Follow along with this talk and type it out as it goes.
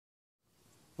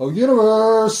Oh,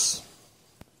 universe!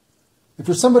 If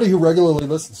you're somebody who regularly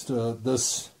listens to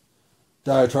this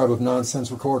diatribe of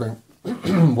nonsense recording,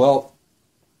 well,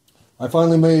 I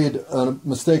finally made a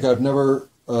mistake I've never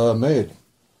made.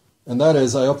 And that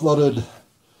is, I uploaded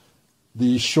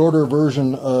the shorter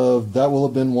version of That Will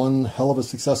Have Been One Hell of a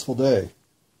Successful Day.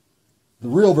 The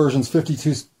real version's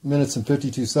 52 minutes and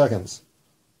 52 seconds.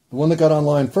 The one that got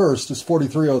online first is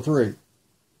 43:03.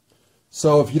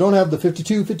 So if you don't have the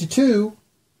 52:52,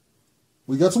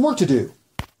 we got some work to do.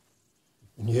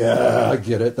 Yeah, I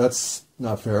get it. That's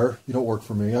not fair. You don't work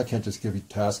for me. I can't just give you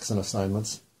tasks and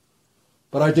assignments.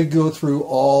 But I did go through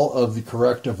all of the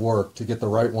corrective work to get the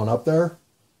right one up there,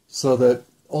 so that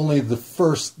only the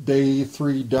first day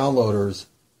 3 downloaders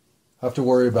have to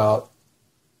worry about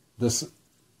this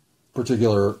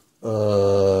particular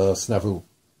snafu.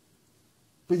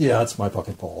 But yeah, it's my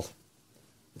fucking fault.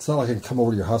 It's not like I can come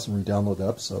over to your house and re-download the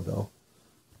episode, though.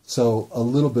 So, a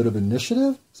little bit of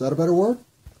initiative? Is that a better word?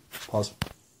 Pause.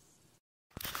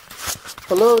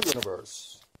 Hello,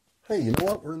 universe. Hey, you know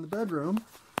what? We're in the bedroom.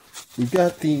 We've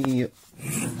got the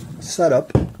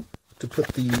setup to put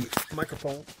the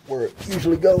microphone where it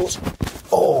usually goes.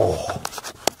 Oh!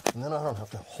 And then I don't have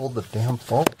to hold the damn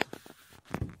phone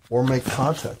or make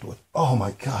contact with it. Oh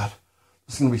my god.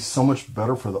 This is going to be so much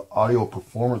better for the audio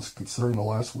performance, considering the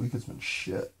last week has been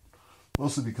shit.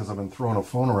 Mostly because I've been throwing a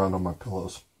phone around on my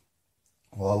pillows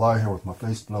while I lie here with my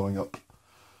face blowing up,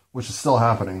 which is still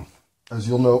happening. As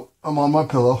you'll know, I'm on my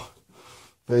pillow,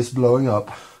 face blowing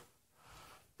up.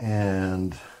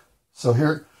 And so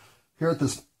here at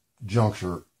this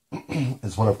juncture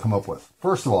is what I've come up with.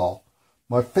 First of all,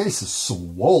 my face is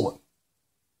swollen,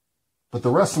 but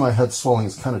the rest of my head swelling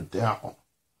is kind of down.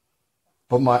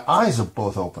 But my eyes are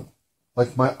both open.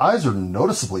 Like, my eyes are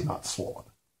noticeably not swollen.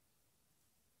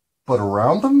 But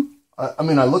around them, I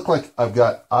mean, I look like I've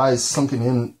got eyes sunken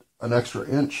in an extra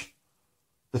inch.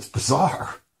 It's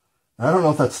bizarre. And I don't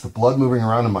know if that's the blood moving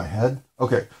around in my head.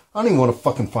 Okay, I don't even want to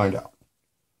fucking find out.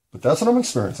 But that's what I'm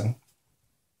experiencing.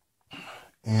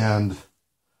 And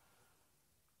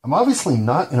I'm obviously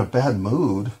not in a bad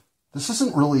mood. This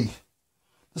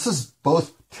is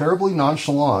both terribly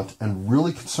nonchalant and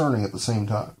really concerning at the same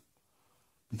time.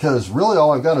 Because really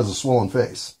all I've got is a swollen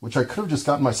face, which I could have just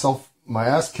gotten my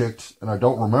ass kicked and I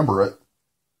don't remember it.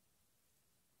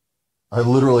 I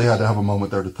literally had to have a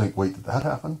moment there to think, wait, did that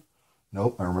happen?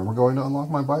 Nope, I remember going to unlock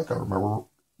my bike. I remember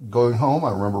going home.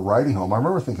 I remember riding home. I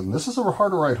remember thinking, this is a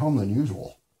harder ride home than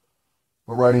usual.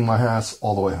 But riding my ass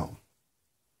all the way home.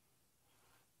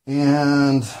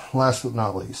 And last but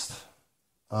not least,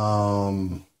 what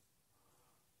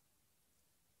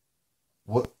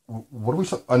are we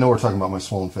I know we're talking about my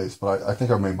swollen face, but I think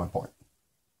I've made my point.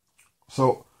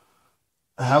 So,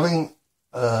 having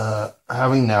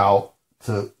now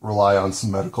to rely on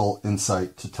some medical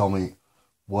insight to tell me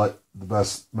what the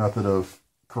best method of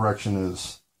correction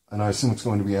is, and I assume it's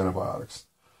going to be antibiotics.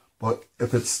 But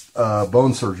if it's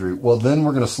bone surgery, well, then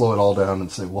we're going to slow it all down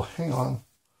and say, well, hang on,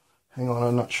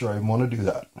 I'm not sure I want to do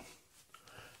that.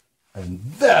 And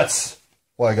that's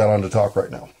why I got on to talk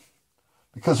right now.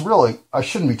 Because really, I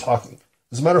shouldn't be talking.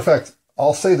 As a matter of fact,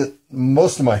 I'll say that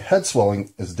most of my head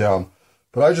swelling is down,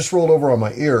 but I just rolled over on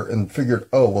my ear and figured,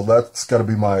 oh, well, that's got to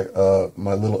be my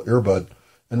my little earbud,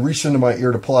 and reached into my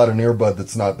ear to pull out an earbud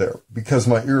that's not there, because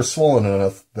my ear is swollen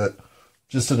enough that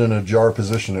just in an ajar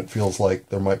position, it feels like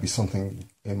there might be something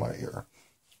in my ear.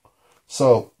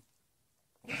 So,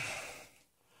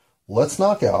 let's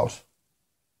knock out,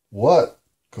 what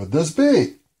could this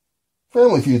be?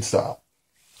 Family Feud style.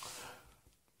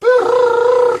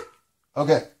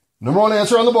 Okay, number one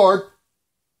answer on the board.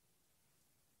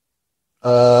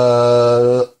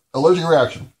 Allergic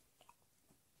reaction.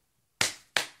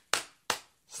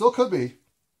 Still could be.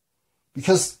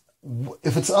 Because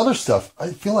if it's other stuff,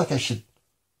 I feel like I should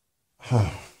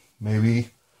maybe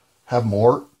have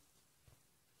more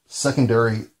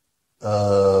secondary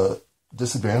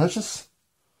disadvantages.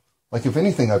 Like, if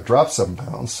anything, I've dropped 7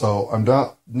 pounds, so I'm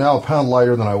now a pound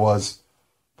lighter than I was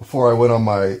before I went on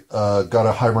my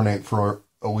gotta hibernate for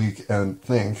a week and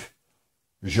think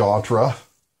genre.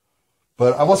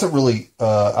 But I wasn't really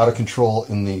out of control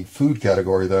in the food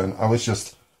category then. I was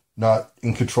just not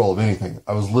in control of anything.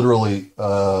 I was literally,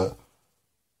 I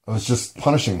was just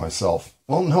punishing myself.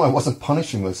 Well, no, I wasn't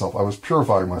punishing myself. I was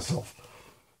purifying myself.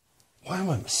 Why am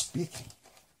I misspeaking?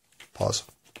 Pause.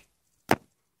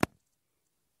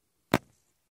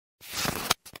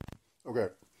 Okay.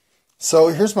 So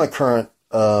here's my current,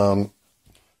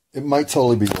 it might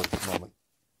totally be worth the moment.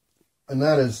 And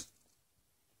that is,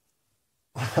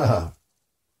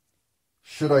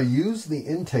 should I use the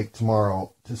intake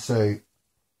tomorrow to say,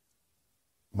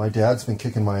 my dad's been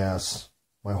kicking my ass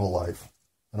my whole life,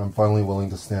 and I'm finally willing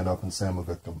to stand up and say I'm a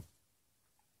victim.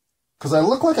 Because I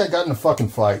look like I got in a fucking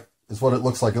fight, is what it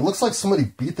looks like. It looks like somebody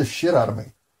beat the shit out of me.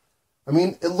 I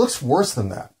mean, it looks worse than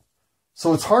that.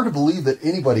 So it's hard to believe that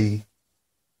anybody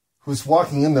who's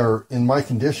walking in there in my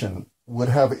condition would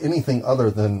have anything other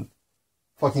than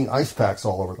fucking ice packs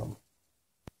all over them.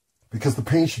 Because the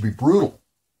pain should be brutal.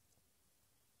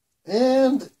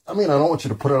 And, I mean, I don't want you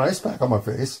to put an ice pack on my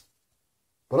face.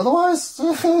 But otherwise,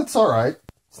 it's alright.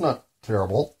 It's not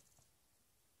terrible.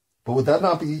 But would that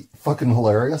not be fucking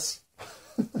hilarious?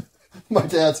 My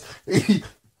dad's 80...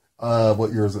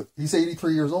 what year is it? He's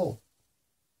 83 years old.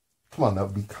 Come on, that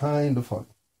would be kind of funny.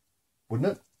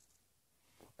 Wouldn't it?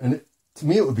 And to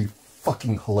me, it would be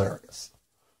fucking hilarious.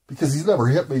 Because he's never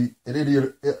hit me an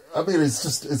idiot. I mean, it's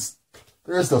just...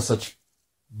 there is no such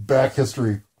back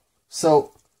history.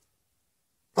 So...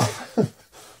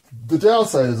 the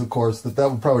downside is, of course, that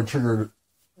would probably trigger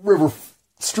river,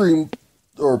 stream,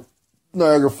 or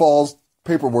Niagara Falls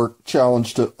paperwork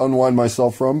challenge to unwind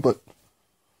myself from, but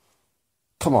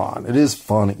come on, it is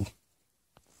funny.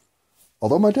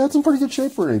 Although my dad's in pretty good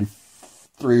shape for an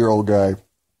 83-year-old guy.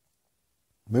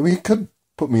 Maybe he could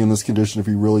put me in this condition if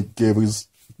he really gave his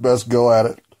best go at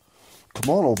it. Come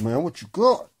on, old man, what you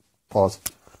got? Pause.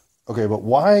 Okay, but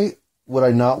why would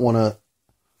I not want to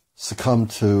succumb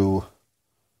to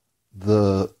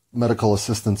the medical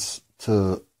assistance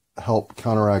to help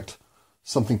counteract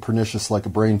something pernicious like a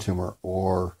brain tumor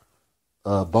or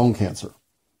bone cancer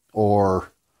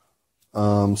or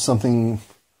something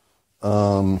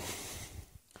that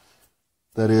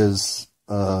is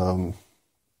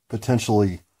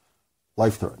potentially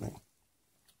life-threatening?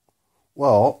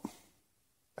 Well,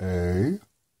 I've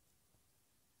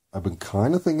been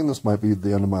kind of thinking this might be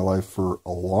the end of my life for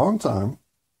a long time.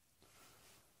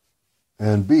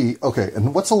 And B, okay,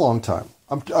 and what's a long time?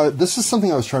 This is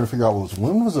something I was trying to figure out was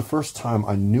when was the first time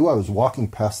I knew I was walking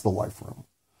past the life room?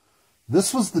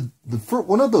 This was the first,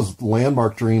 one of those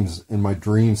landmark dreams in my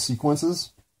dream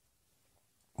sequences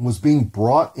was being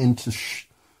brought into,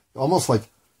 almost like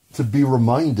to be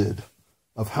reminded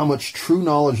of how much true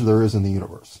knowledge there is in the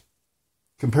universe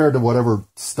compared to whatever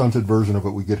stunted version of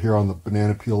it we get here on the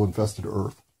banana peel infested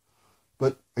earth.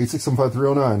 But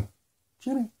 8675309,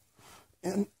 Jenny.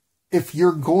 And if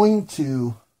you're going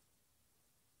to...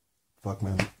 Fuck,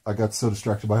 man. I got so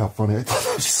distracted by how funny I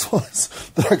thought this was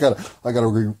that I gotta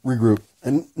regroup.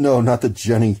 And no, not the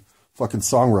Jenny fucking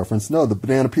song reference. No, the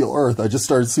banana peel earth. I just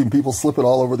started seeing people slip it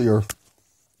all over the earth.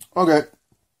 Okay.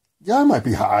 Yeah, I might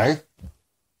be high.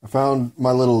 I found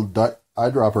my little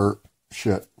eyedropper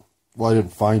shit. Well, I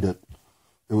didn't find it.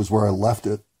 It was where I left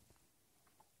it.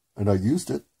 And I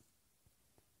used it.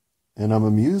 And I'm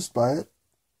amused by it.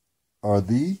 Are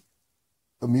thee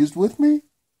amused with me?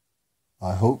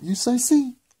 I hope you say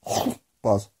see.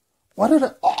 Pause. Why did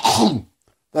I...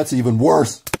 That's even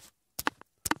worse.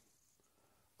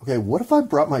 Okay, what if I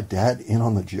brought my dad in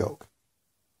on the joke?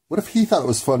 What if he thought it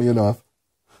was funny enough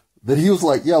that he was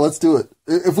like, yeah, let's do it.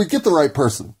 If we get the right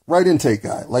person, right intake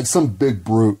guy, like some big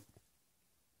brute.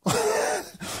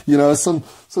 You know, some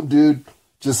dude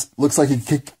just looks like he'd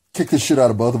kick the shit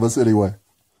out of both of us anyway.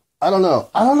 I don't know.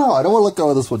 I don't want to let go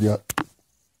of this one yet.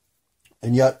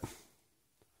 And yet,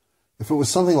 if it was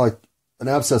something like an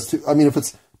abscess too, I mean, if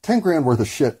it's 10 grand worth of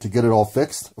shit to get it all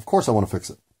fixed, of course I want to fix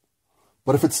it.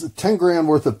 But if it's 10 grand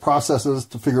worth of processes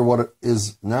to figure what it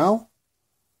is now,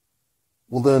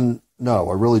 well then, no,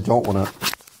 I really don't want to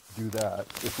do that.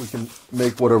 If we can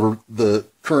make whatever the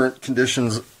current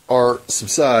conditions are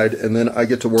subside, and then I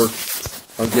get to work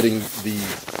on getting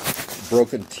the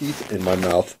broken teeth in my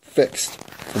mouth fixed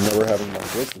from never having my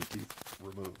wisdom teeth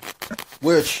removed.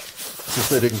 Which, since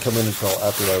they didn't come in until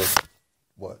after I was,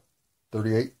 what,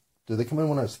 38? Did they come in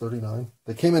when I was 39?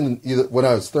 They came in either when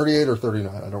I was 38 or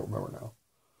 39. I don't remember now.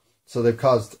 So they've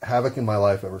caused havoc in my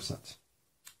life ever since.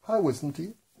 Hi, wisdom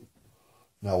teeth.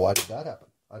 Now, why did that happen?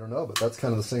 I don't know, but that's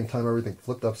kind of the same time everything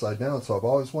flipped upside down, so I've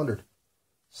always wondered.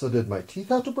 So did my teeth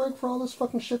have to break for all this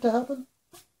fucking shit to happen?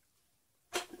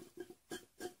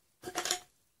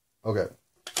 Okay.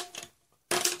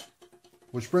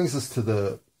 Which brings us to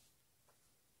the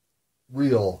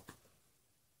real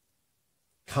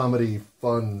comedy,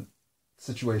 fun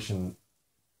situation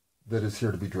that is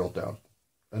here to be drilled down.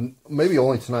 And maybe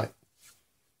only tonight.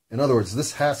 In other words,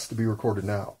 this has to be recorded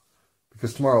now.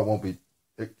 Because tomorrow it won't be,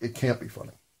 it can't be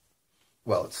funny.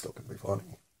 Well, it still can be funny.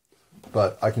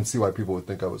 But I can see why people would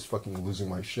think I was fucking losing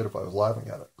my shit if I was laughing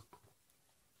at it.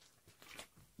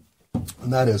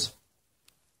 And that is,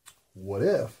 what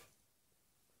if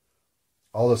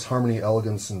all this harmony,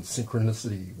 elegance, and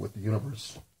synchronicity with the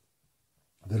universe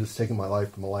that has taken my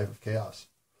life from a life of chaos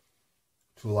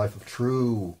to a life of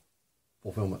true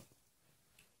fulfillment.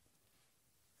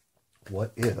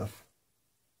 What if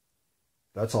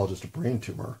that's all just a brain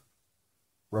tumor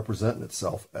representing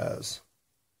itself as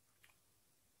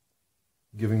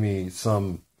giving me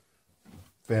some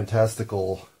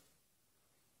fantastical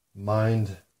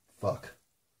mind fuck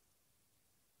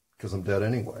because I'm dead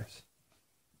anyways?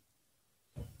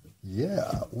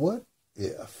 Yeah, what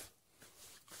if?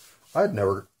 I'd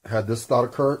never had this thought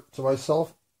occur to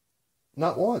myself,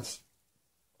 not once.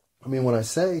 I mean, when I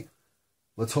say,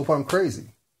 let's hope I'm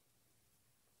crazy,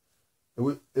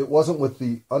 it wasn't with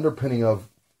the underpinning of,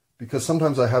 because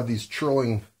sometimes I have these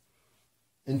churling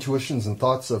intuitions and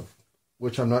thoughts of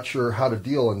which I'm not sure how to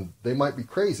deal, and they might be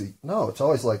crazy. No, it's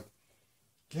always like,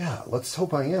 yeah, let's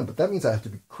hope I am, but that means I have to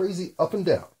be crazy up and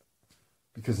down,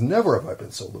 because never have I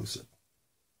been so lucid.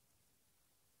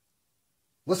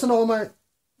 Listen to all my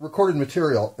recorded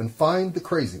material and find the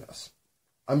craziness.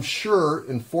 I'm sure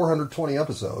in 420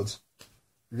 episodes,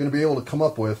 you're going to be able to come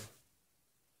up with,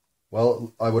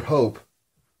 well, I would hope,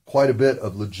 quite a bit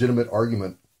of legitimate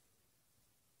argument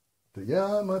that,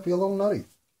 yeah, I might be a little nutty.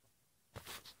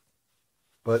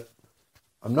 But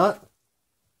I'm not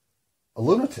a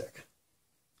lunatic.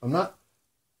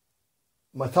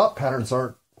 My thought patterns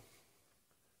aren't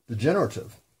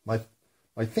degenerative. My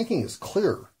thinking is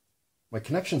clear. My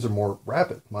connections are more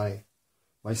rapid. My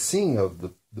seeing of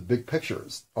the big picture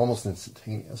is almost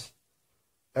instantaneous.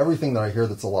 Everything that I hear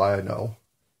that's a lie, I know.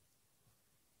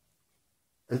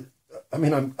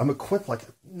 I'm equipped like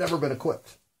I've never been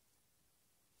equipped.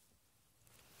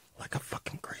 Like a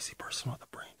fucking crazy person with a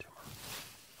brain tumor.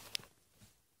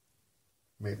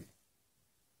 Maybe.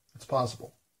 It's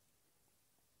possible.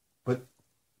 But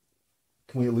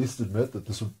can we at least admit that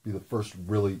this would be the first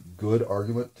really good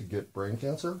argument to get brain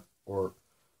cancer? Or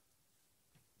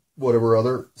whatever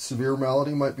other severe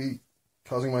malady might be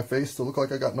causing my face to look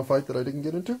like I got in a fight that I didn't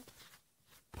get into?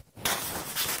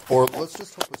 Or let's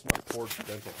just hope it's my poor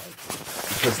dental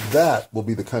hygiene, because that will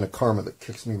be the kind of karma that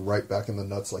kicks me right back in the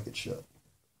nuts like it should.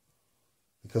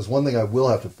 Because one thing I will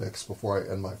have to fix before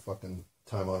I end my fucking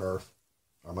time on Earth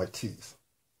are my teeth.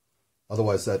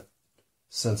 Otherwise, that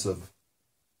sense of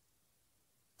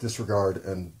disregard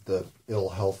and the ill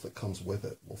health that comes with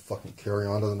it will fucking carry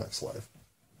on to the next life.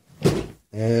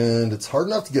 And it's hard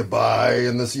enough to get by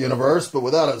in this universe, but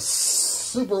without a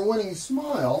super winning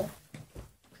smile,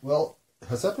 well,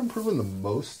 has that been proven the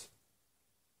most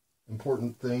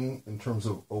important thing in terms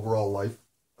of overall life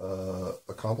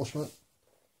accomplishment?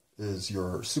 Is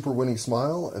your super winning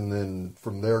smile, and then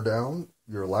from there down,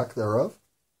 your lack thereof?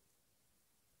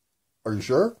 Are you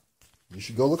sure? You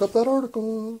should go look up that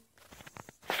article.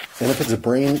 And if it's a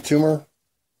brain tumor,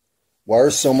 why are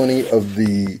so many of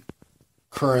the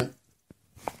current,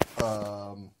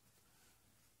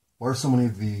 why are so many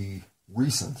of the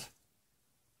recent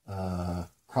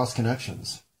cross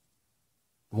connections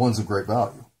the ones of great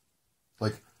value?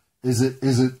 Like, is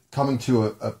it coming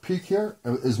to a peak here?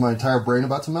 Is my entire brain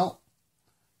about to melt?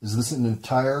 Is this an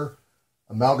entire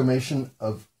amalgamation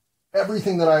of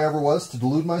everything that I ever was to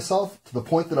delude myself to the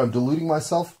point that I'm deluding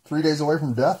myself 3 days away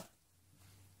from death?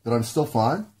 That I'm still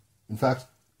fine? In fact,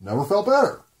 never felt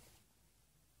better.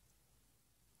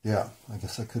 Yeah, I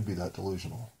guess I could be that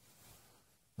delusional.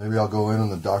 Maybe I'll go in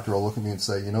and the doctor will look at me and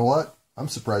say, you know what? I'm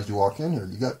surprised you walked in here.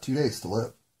 You got 2 days to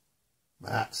live.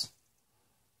 Max.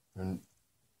 And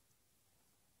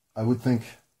I would think,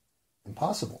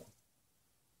 impossible.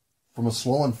 From a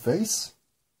swollen face?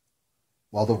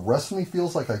 While the rest of me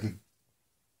feels like I could...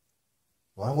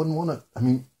 Well, I wouldn't want to... I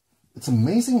mean, it's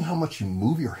amazing how much you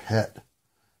move your head.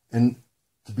 And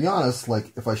to be honest,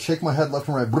 like, if I shake my head left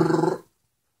and right, brrr,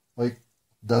 like,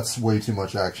 that's way too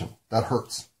much action. That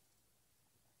hurts.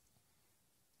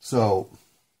 So,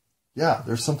 yeah,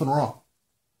 there's something wrong.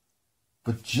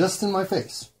 But just in my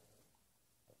face.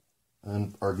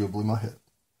 And arguably my head.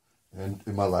 And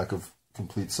in my lack of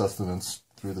complete sustenance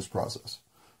through this process.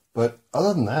 But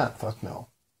other than that, fuck no.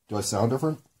 Do I sound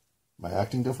different? Am I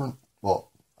acting different?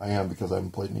 Well, I am, because I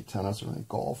haven't played any tennis or any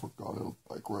golf or gone on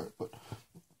a bike ride. But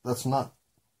that's not...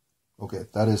 Okay,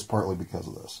 that is partly because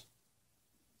of this.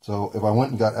 So if I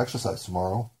went and got exercise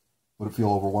tomorrow, would it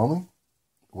feel overwhelming?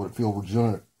 Or would it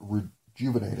feel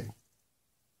rejuvenating?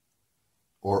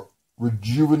 Or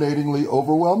rejuvenatingly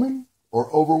overwhelming?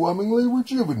 Or overwhelmingly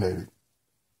rejuvenating?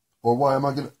 Or why am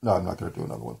I going to... No, I'm not going to do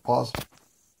another one. Pause.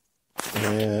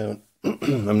 And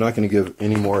I'm not going to give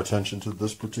any more attention to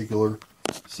this particular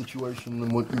situation than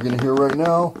what you're going to hear right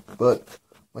now, but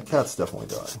my cat's definitely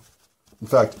dying. In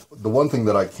fact, the one thing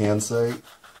that I can say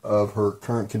of her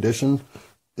current condition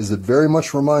is it very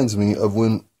much reminds me of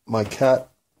when my cat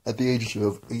at the age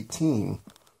of 18,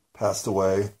 passed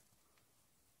away.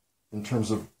 In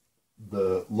terms of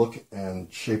the look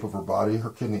and shape of her body, her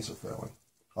kidneys are failing,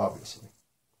 obviously.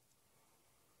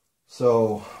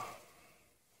 So,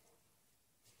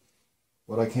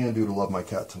 what I can do to love my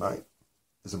cat tonight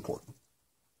is important.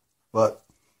 But,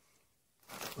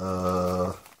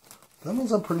 that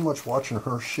means I'm pretty much watching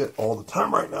her shit all the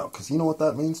time right now. Because you know what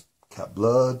that means? Cat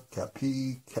blood, cat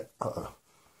pee, cat...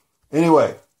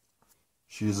 Anyway,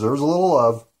 she deserves a little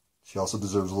love. She also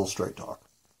deserves a little straight talk.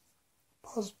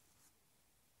 Pause.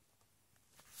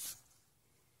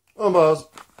 Oh, pause.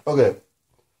 Okay.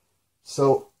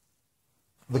 So,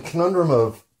 the conundrum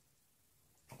of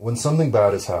when something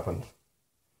bad has happened,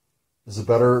 is it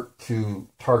better to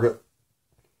target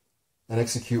and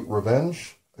execute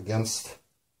revenge against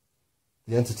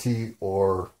the entity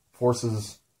or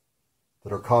forces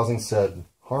that are causing said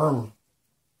harm?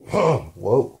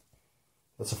 Whoa.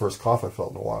 That's the first cough I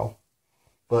felt in a while.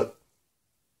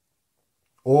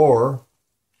 Or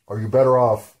are you better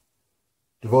off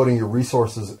devoting your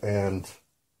resources and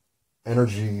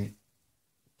energy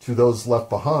to those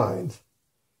left behind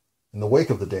in the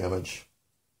wake of the damage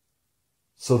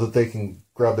so that they can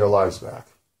grab their lives back?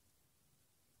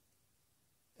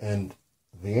 And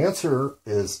the answer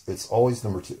is it's always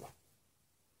number two.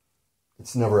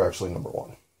 It's never actually number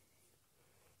one.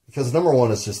 Because number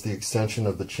one is just the extension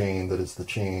of the chain that is the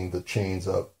chain that chains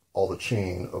up all the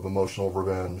chain of emotional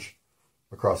revenge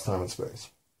across time and space.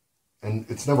 And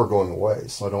it's never going away,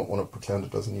 so I don't want to pretend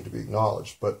it doesn't need to be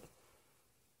acknowledged. But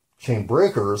chain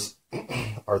breakers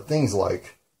are things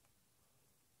like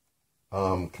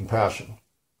compassion,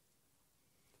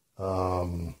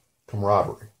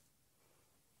 camaraderie,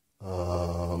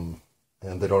 and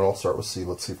they don't all start with C.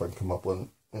 Let's see if I can come up with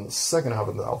in the second half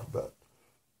of the alphabet.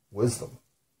 Wisdom.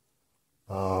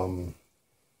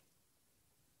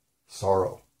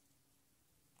 Sorrow.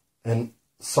 And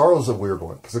sorrow's a weird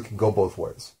one because it can go both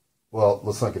ways. Well,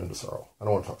 let's not get into sorrow. I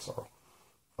don't want to talk sorrow.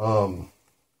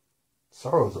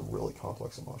 Sorrow is a really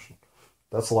complex emotion.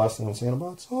 That's the last thing I'm saying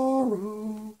about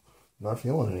sorrow. Not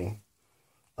feeling any.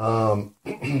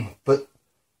 But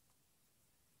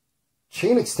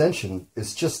chain extension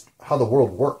is just how the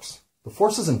world works. The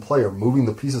forces in play are moving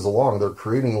the pieces along. They're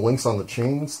creating links on the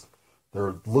chains.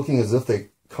 They're looking as if they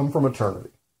come from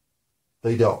eternity.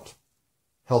 They don't.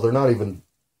 Hell, they're not even...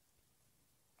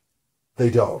 They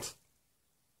don't.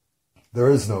 There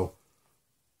is no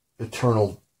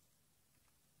eternal...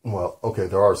 Well, okay,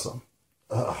 there are some.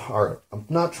 All right, I'm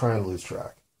not trying to lose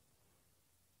track.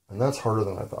 And that's harder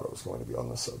than I thought it was going to be on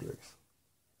this subject.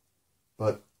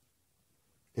 But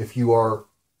if you're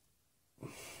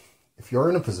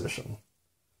in a position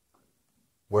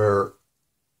where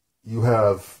you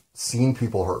have seen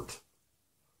people hurt,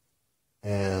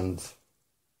 and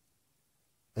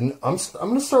I'm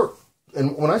going to start,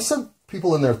 and when I said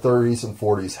people in their 30s and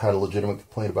 40s had a legitimate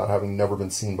complaint about having never been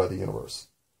seen by the universe,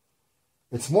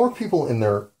 it's more people in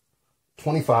their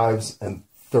 25s and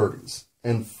 30s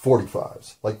and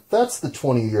 45s. Like, that's the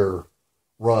 20-year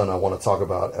run I want to talk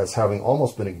about as having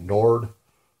almost been ignored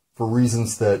for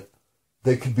reasons that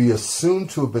they could be assumed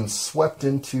to have been swept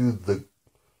into the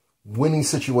winning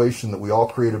situation that we all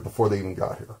created before they even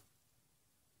got here.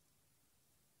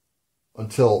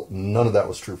 Until none of that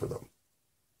was true for them.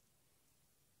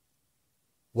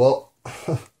 Well,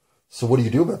 so what do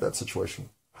you do about that situation?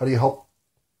 How do you help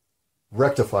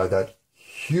rectify that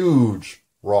huge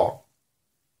wrong?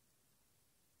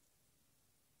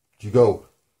 Do you go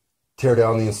tear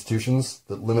down the institutions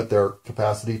that limit their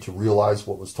capacity to realize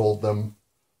what was told them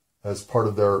as part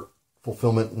of their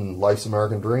fulfillment in life's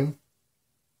American dream?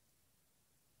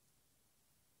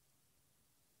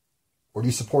 Or do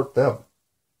you support them?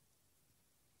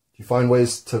 Do you find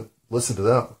ways to listen to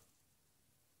them,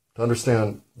 to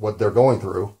understand what they're going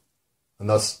through, and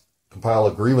thus compile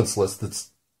a grievance list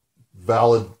that's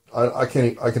valid? I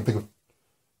can think of,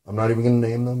 I'm not even going to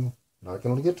name them, I'm not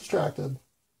going to get distracted,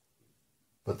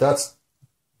 but that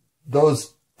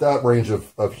range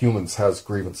of humans has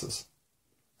grievances,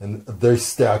 and they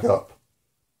stack up.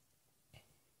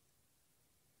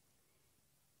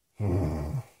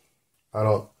 I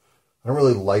don't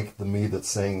really like the me that's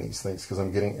saying these things because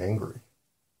I'm getting angry.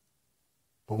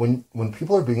 But when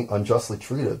people are being unjustly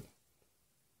treated,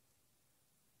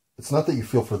 it's not that you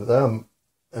feel for them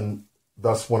and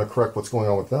thus want to correct what's going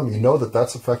on with them. You know that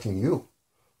that's affecting you.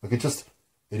 Like, it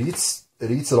eats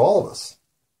at all of us.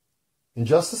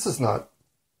 Injustice is not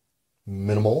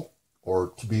minimal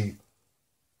or to be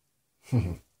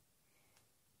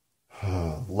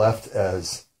left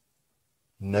as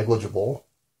negligible.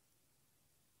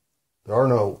 There are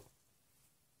no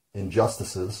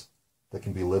injustices that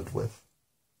can be lived with.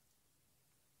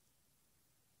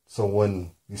 So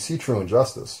when you see true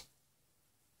injustice,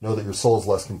 know that your soul is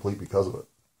less complete because of it.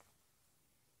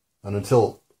 And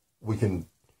until we can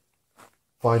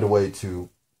find a way to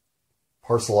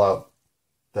parcel out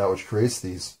that which creates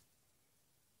these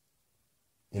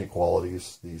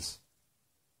inequalities, these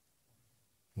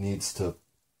needs to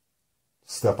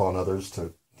step on others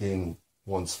to gain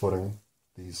one's footing,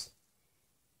 these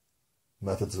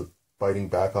methods of biting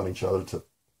back on each other to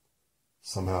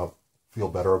somehow feel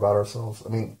better about ourselves. I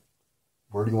mean,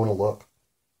 where do you want to look?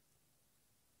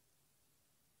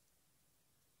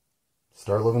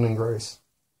 Start living in grace.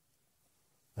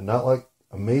 And not like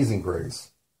amazing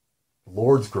grace,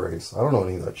 Lord's grace. I don't know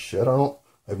any of that shit. I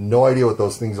have no idea what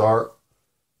those things are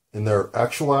in their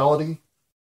actuality,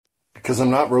 because I'm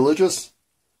not religious,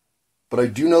 but I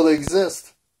do know they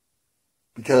exist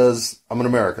because I'm an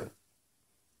American.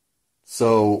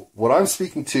 So what I'm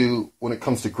speaking to when it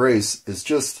comes to grace is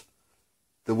just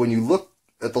that when you look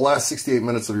at the last 68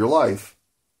 minutes of your life,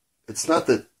 it's not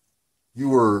that you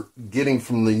were getting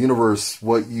from the universe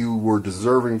what you were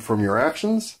deserving from your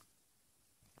actions.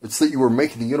 It's that you were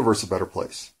making the universe a better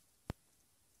place.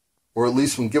 Or at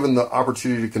least when given the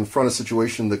opportunity to confront a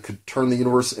situation that could turn the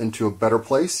universe into a better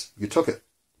place, you took it.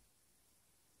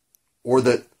 Or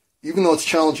that even though it's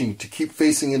challenging to keep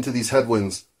facing into these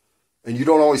headwinds and you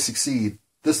don't always succeed,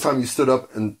 this time you stood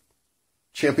up and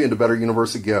championed a better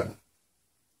universe again.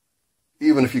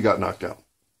 Even if you got knocked down.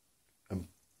 And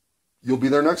you'll be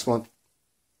there next month.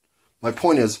 My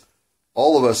point is,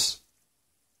 all of us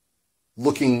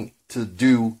looking to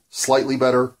do slightly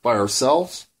better by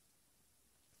ourselves,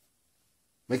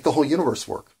 make the whole universe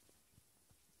work.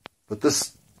 But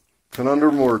this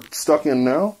conundrum we're stuck in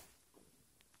now,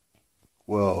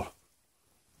 well,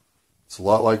 it's a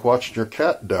lot like watching your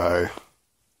cat die.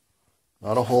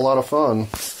 Not a whole lot of fun.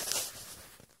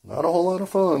 Not a whole lot of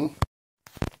fun.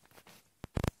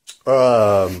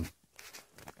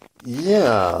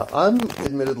 Yeah, I'm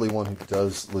admittedly one who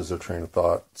does lose their train of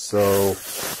thought. So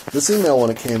this email,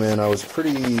 when it came in, I was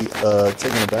pretty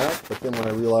taken aback. But then when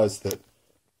I realized that,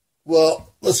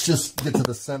 well, let's just get to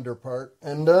the sender part.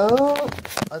 And I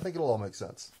think it'll all make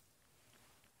sense.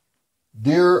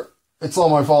 Dear, it's all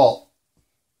my fault.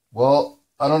 Well,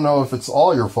 I don't know if it's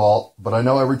all your fault, but I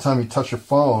know every time you touch your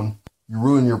phone, you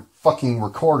ruin your fucking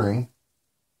recording.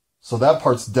 So that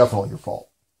part's definitely your fault.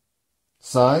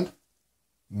 Signed,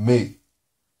 me.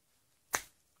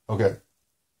 Okay,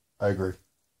 I agree.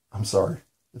 I'm sorry.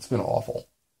 It's been awful.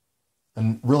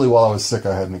 And really, while I was sick,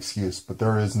 I had an excuse. But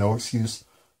there is no excuse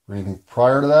for anything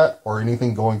prior to that or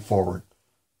anything going forward,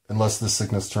 unless this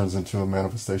sickness turns into a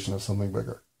manifestation of something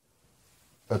bigger.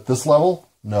 At this level,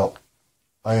 no.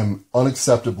 I am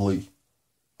unacceptably,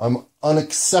 my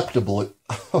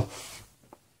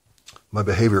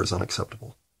behavior is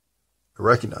unacceptable. I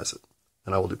recognize it,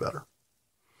 and I will do better.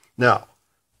 Now,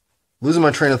 losing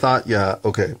my train of thought, yeah,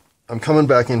 okay. I'm coming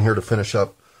back in here to finish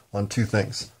up on two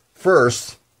things.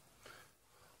 First,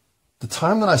 the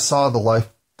time that I saw the life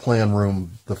plan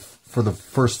room for the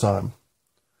first time,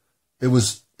 it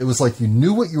was like you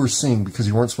knew what you were seeing because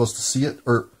you weren't supposed to see it,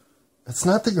 or it's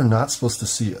not that you're not supposed to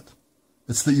see it.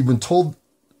 It's that you've been told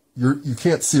you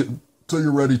can't see it until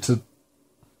you're ready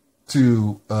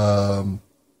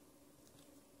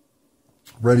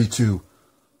to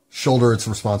shoulder its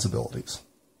responsibilities.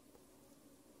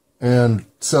 And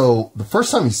so the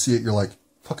first time you see it, you're like,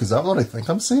 fuck, is that what I think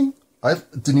I'm seeing? I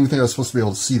didn't even think I was supposed to be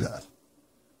able to see that.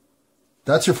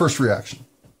 That's your first reaction.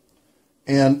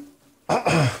 And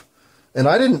and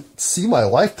I didn't see my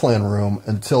life plan room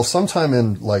until sometime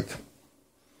in, like,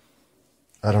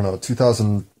 I don't know,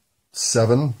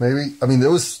 2007, maybe. I mean, it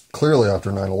was clearly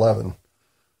after 9/11.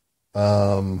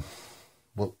 Well,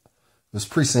 it was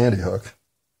pre-Sandy Hook.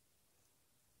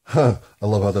 I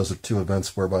love how those are two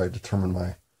events whereby I determine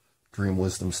my dream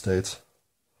wisdom states.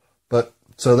 But,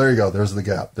 so there you go. There's the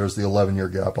gap. There's the 11-year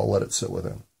gap. I'll let it sit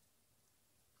within.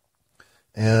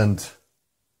 And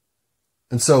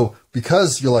so,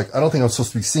 because you're like, I don't think I'm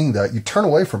supposed to be seeing that, you turn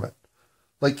away from it.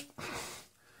 Like,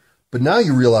 but now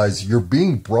you realize you're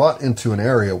being brought into an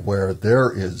area where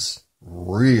there is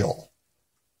real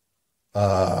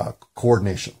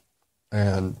coordination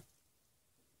and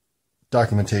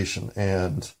documentation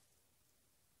and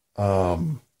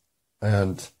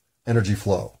energy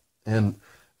flow. And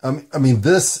I mean,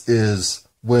 this is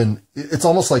when it's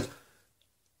almost like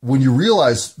when you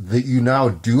realize that you now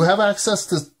do have access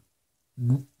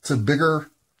to bigger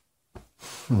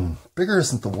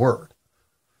isn't the word.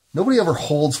 Nobody ever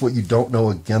holds what you don't know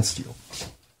against you.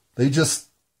 They just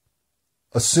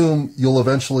assume you'll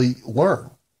eventually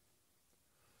learn.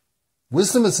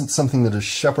 Wisdom isn't something that is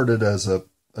shepherded as an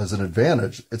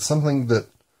advantage. It's something that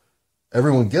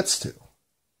everyone gets to.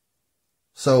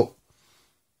 So,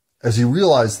 as you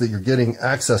realize that you're getting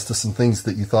access to some things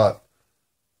that you thought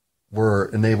were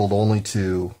enabled only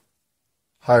to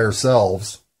higher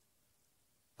selves,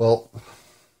 well,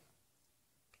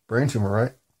 brain tumor,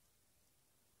 right?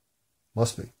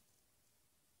 Must be.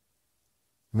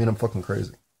 I mean, I'm fucking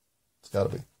crazy. It's gotta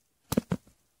be.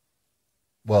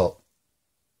 Well,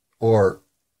 or,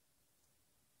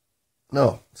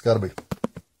 no, it's gotta be.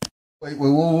 Wait.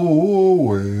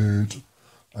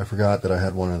 I forgot that I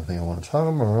had one other thing I want to talk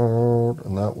about,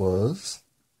 and that was,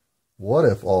 what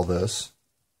if all this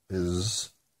is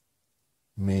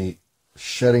me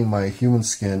shedding my human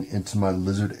skin into my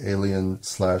lizard alien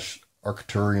 /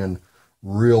 Arcturian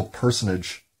real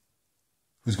personage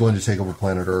who's going to take over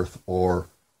planet Earth or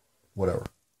whatever.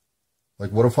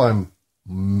 Like, what if I'm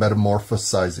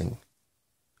metamorphosizing?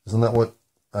 Isn't that what?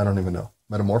 I don't even know.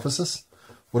 Metamorphosis?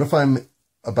 What if I'm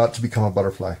about to become a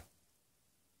butterfly?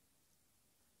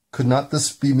 Could not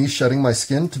this be me shedding my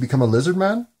skin to become a lizard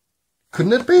man?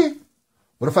 Couldn't it be?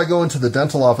 What if I go into the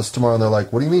dental office tomorrow and they're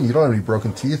like, what do you mean? You don't have any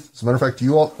broken teeth. As a matter of fact,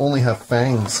 you all only have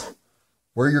fangs.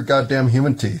 Where are your goddamn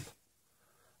human teeth?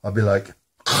 I'll be like,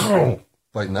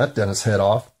 biting that dentist's head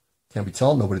off. Can't be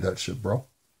telling nobody that shit, bro.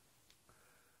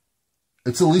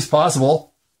 It's at least possible.